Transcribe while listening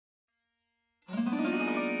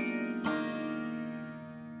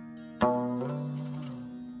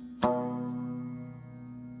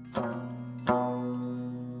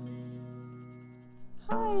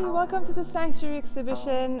welcome to the Sanctuary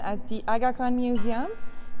exhibition at the Aga Khan Museum.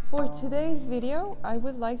 For today's video, I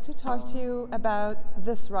would like to talk to you about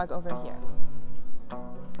this rug over here.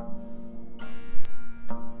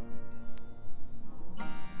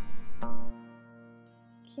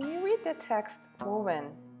 Can you read the text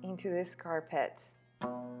woven into this carpet?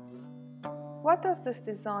 What does this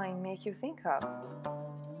design make you think of?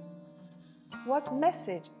 What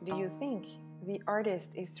message do you think the artist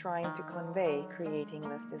is trying to convey creating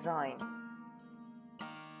this design?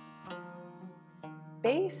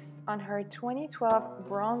 Based on her 2012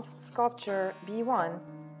 bronze sculpture B1,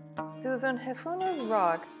 Susan Hefuna's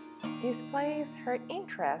rug displays her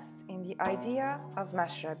interest in the idea of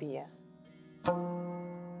Mashrabiya.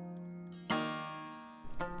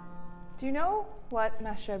 Do you know what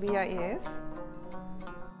Mashrabiya is?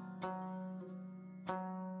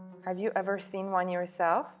 Have you ever seen one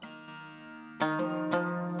yourself?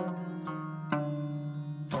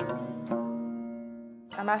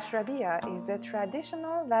 A Mashrabiya is the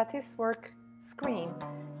traditional latticework screen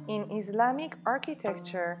in Islamic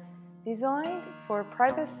architecture designed for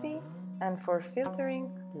privacy and for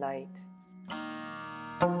filtering light.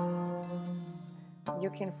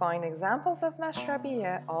 You can find examples of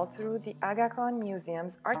Mashrabiya all through the Aga Khan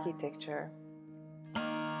Museum's architecture.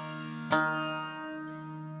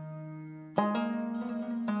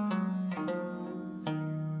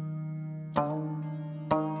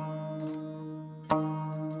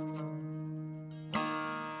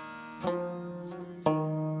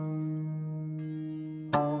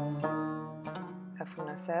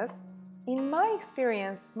 Hefuna says, "In my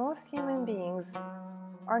experience, most human beings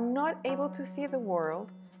are not able to see the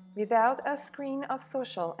world without a screen of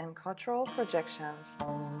social and cultural projections.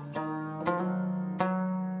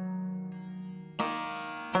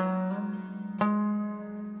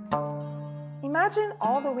 Imagine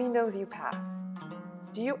all the windows you pass.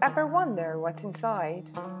 Do you ever wonder what's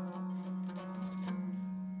inside?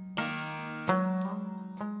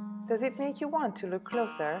 Does it make you want to look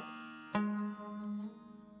closer?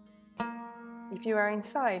 If you are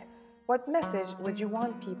inside, what message would you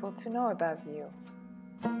want people to know about you?"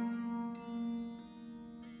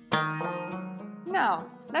 Now,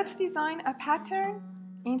 let's design a pattern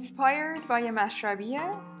inspired by a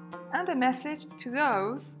Mashrabiya and a message to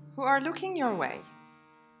those who are looking your way.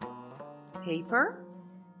 Paper,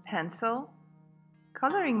 pencil,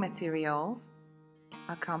 coloring materials,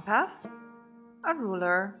 a compass, a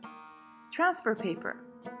ruler, transfer paper.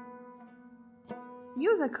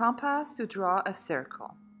 Use a compass to draw a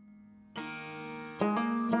circle.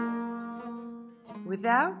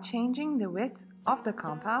 Without changing the width of the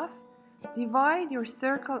compass, divide your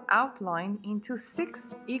circle outline into 6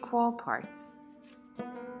 equal parts.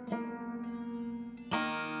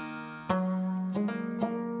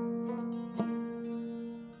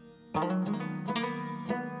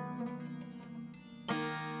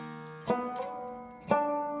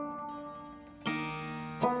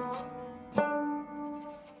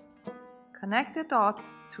 Connect the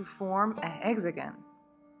dots to form a hexagon.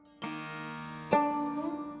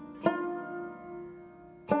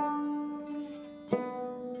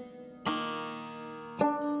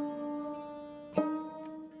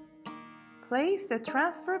 Place the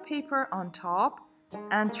transfer paper on top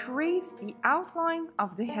and trace the outline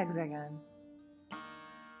of the hexagon.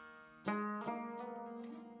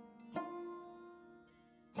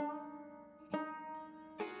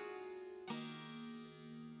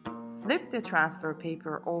 Flip the transfer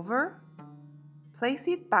paper over. Place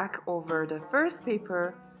it back over the first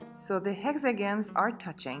paper so the hexagons are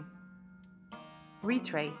touching.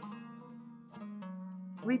 Retrace.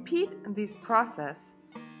 Repeat this process,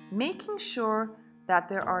 making sure that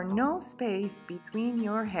there are no space between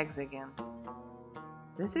your hexagons.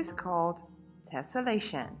 This is called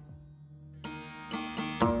tessellation.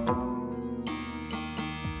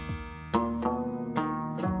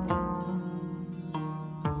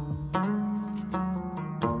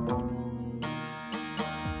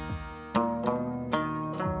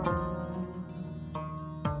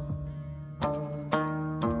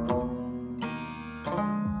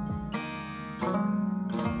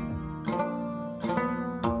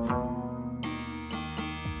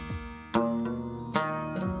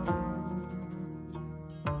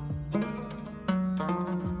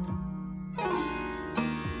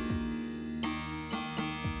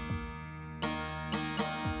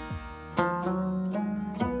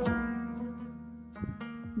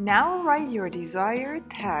 Now write your desired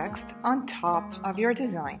text on top of your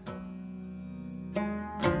design.